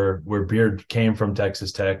Arkansas, where Beard came from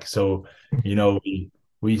Texas Tech, so we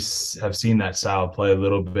have seen that style play a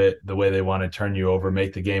little bit, the way they want to turn you over,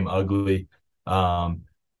 make the game ugly. And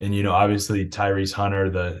obviously Tyrese Hunter,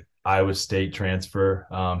 the Iowa State transfer,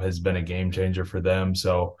 has been a game changer for them.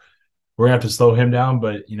 So we're gonna have to slow him down.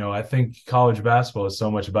 But I think college basketball is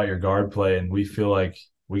so much about your guard play, and we feel like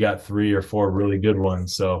we got 3 or 4 really good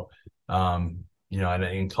ones. So, and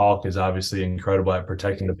Kalk is obviously incredible at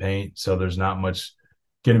protecting the paint. So there's not much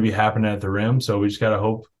going to be happening at the rim. So we just gotta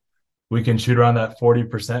hope we can shoot around that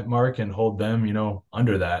 40% mark and hold them,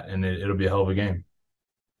 under that, and it'll be a hell of a game.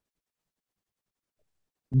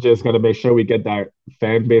 Just got to make sure we get that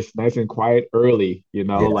fan base nice and quiet early, Yeah,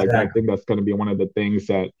 like I think that's going to be one of the things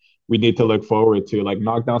that we need to look forward to. Like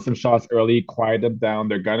knock down some shots early, quiet them down.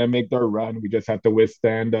 They're going to make their run. We just have to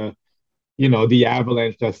withstand the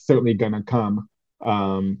avalanche that's certainly going to come.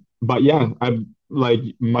 But yeah, I'm like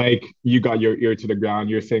Mike, you got your ear to the ground.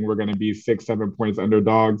 You're saying we're going to be 6, 7 points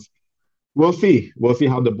underdogs. We'll see. We'll see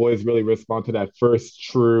how the boys really respond to that first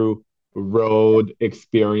true road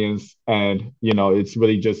experience. And, it's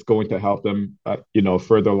really just going to help them,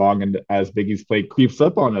 further along. And as Biggie's play creeps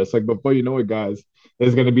up on us, like before you know it, guys,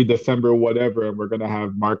 it's going to be December, whatever. And we're going to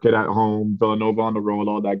have Marquette at home, Villanova on the road,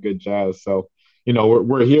 all that good jazz. So,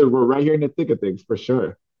 we're here. We're right here in the thick of things for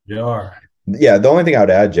sure. You are. yeah. The only thing I would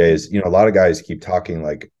add, Jay, is a lot of guys keep talking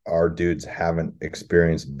like our dudes haven't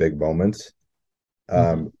experienced big moments. Mhm.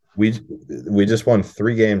 Um, we just won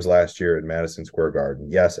 3 games last year at Madison Square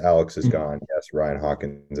Garden. Yes, Alex is Mhm. gone. Yes, Ryan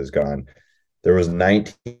Hawkins is gone. There was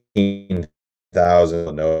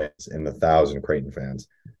 19,000 noise and 1,000 Creighton fans.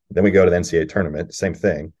 Then we go to the NCAA tournament, same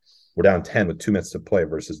thing. we're down 10 with 2 minutes to play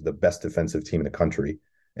versus the best defensive team in the country.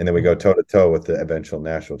 And then we go toe to toe with the eventual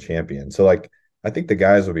national champion. So like, I think the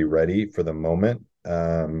guys will be ready for the moment.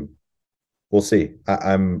 We'll see.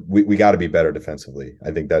 We got to be better defensively.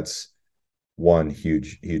 I think that's one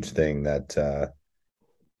huge thing that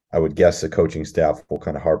I would guess the coaching staff will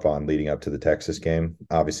kind of harp on leading up to the Texas game.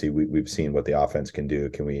 Obviously, we've seen what the offense can do.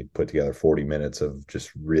 Can we put together 40 minutes of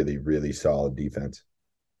just really, really solid defense?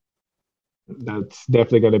 That's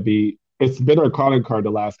definitely going to be – it's been our calling card the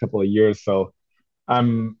last couple of years. So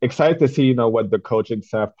I'm excited to see, what the coaching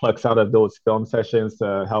staff plucks out of those film sessions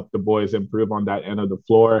to help the boys improve on that end of the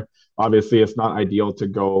floor. Obviously, it's not ideal to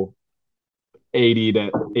go 80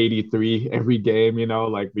 to 83 every game,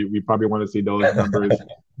 like we probably want to see those numbers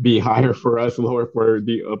be higher for us, lower for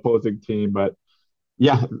the opposing team. But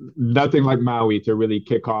yeah, nothing like Maui to really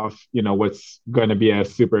kick off, what's going to be a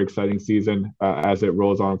super exciting season as it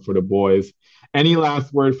rolls on for the boys. Any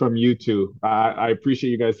last word from you two? I appreciate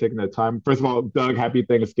you guys taking the time. First of all, Doug, happy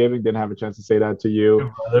Thanksgiving. Didn't have a chance to say that to you.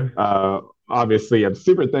 Obviously, I'm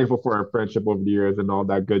super thankful for our friendship over the years and all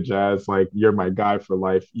that good jazz. Like, you're my guy for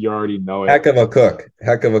life. You already know it. Heck of a cook.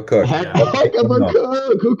 Heck of a cook.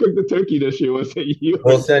 Who cooked the turkey this year? Was it you?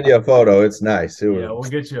 We'll send you a photo. It's nice. We'll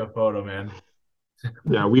get you a photo, man.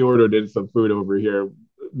 Yeah, we ordered in some food over here.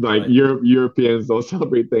 Like Europeans don't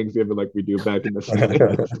celebrate Thanksgiving like we do back in the States.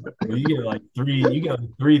 You get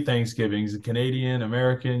three Thanksgivings: Canadian,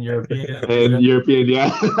 American, European, and European.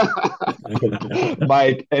 Yeah.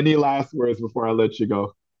 Mike, any last words before I let you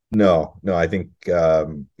go? No. I think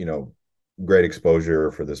great exposure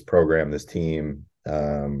for this program, this team.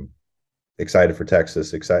 Excited for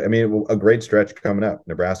Texas. Excited. I mean, a great stretch coming up: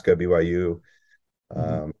 Nebraska, BYU.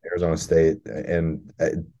 Arizona State, and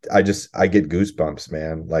I get goosebumps,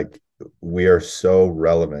 man. Like, we are so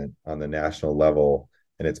relevant on the national level,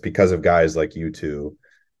 and it's because of guys like you two.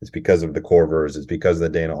 It's because of the Corvers. It's because of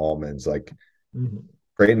the Dana Allmans. Like,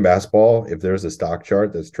 Creighton basketball, if there's a stock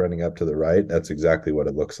chart that's trending up to the right, that's exactly what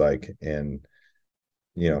it looks like. And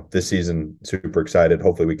this season, super excited.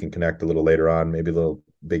 Hopefully we can connect a little later on, maybe a little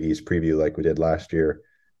Big East preview like we did last year.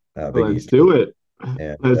 Let's do it.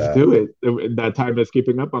 Let's do it. That time is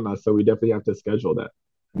keeping up on us, so we definitely have to schedule that.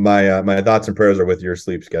 My thoughts and prayers are with your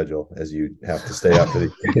sleep schedule as you have to stay up for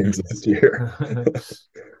the games this year.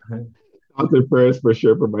 Thoughts and prayers for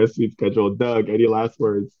sure for my sleep schedule. Doug, any last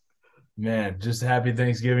words? Man, just happy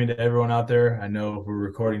Thanksgiving to everyone out there. I know we're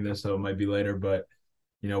recording this, so it might be later, but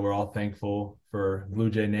we're all thankful for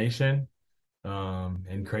Blue Jay Nation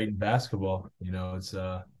and Creighton basketball. It's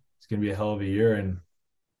gonna be a hell of a year, and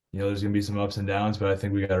there's going to be some ups and downs, but I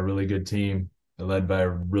think we got a really good team led by a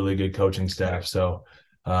really good coaching staff. So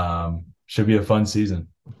should be a fun season.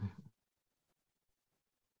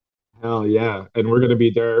 Hell yeah. And we're going to be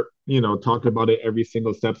there, talking about it every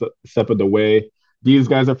single step of the way. These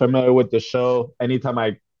guys are familiar with the show. Anytime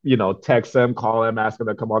I, text them, call them, ask them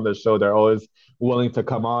to come on the show, they're always willing to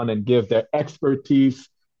come on and give their expertise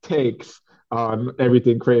takes on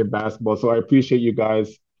everything Creighton basketball. So I appreciate you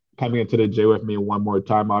guys coming into the J with me one more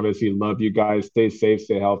time. Obviously, love you guys. Stay safe,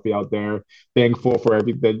 stay healthy out there. Thankful for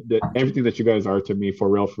everything that you guys are to me, for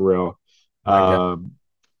real.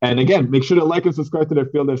 And again, make sure to like and subscribe to the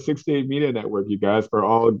Field of 68 Media Network, you guys, for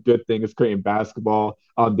all good things Creighton basketball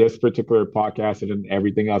on this particular podcast and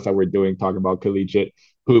everything else that we're doing, talking about collegiate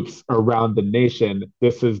hoops around the nation.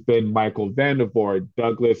 This has been Michael Vandervoort,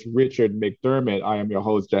 Douglas Richard McDermott. I am your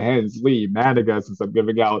host, Jahens Lee Maniga, since I'm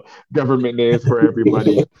giving out government names for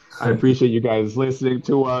everybody. I appreciate you guys listening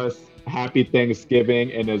to us. Happy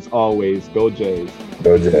Thanksgiving, and as always, go Jays.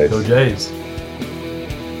 Go Jays. Go Jays.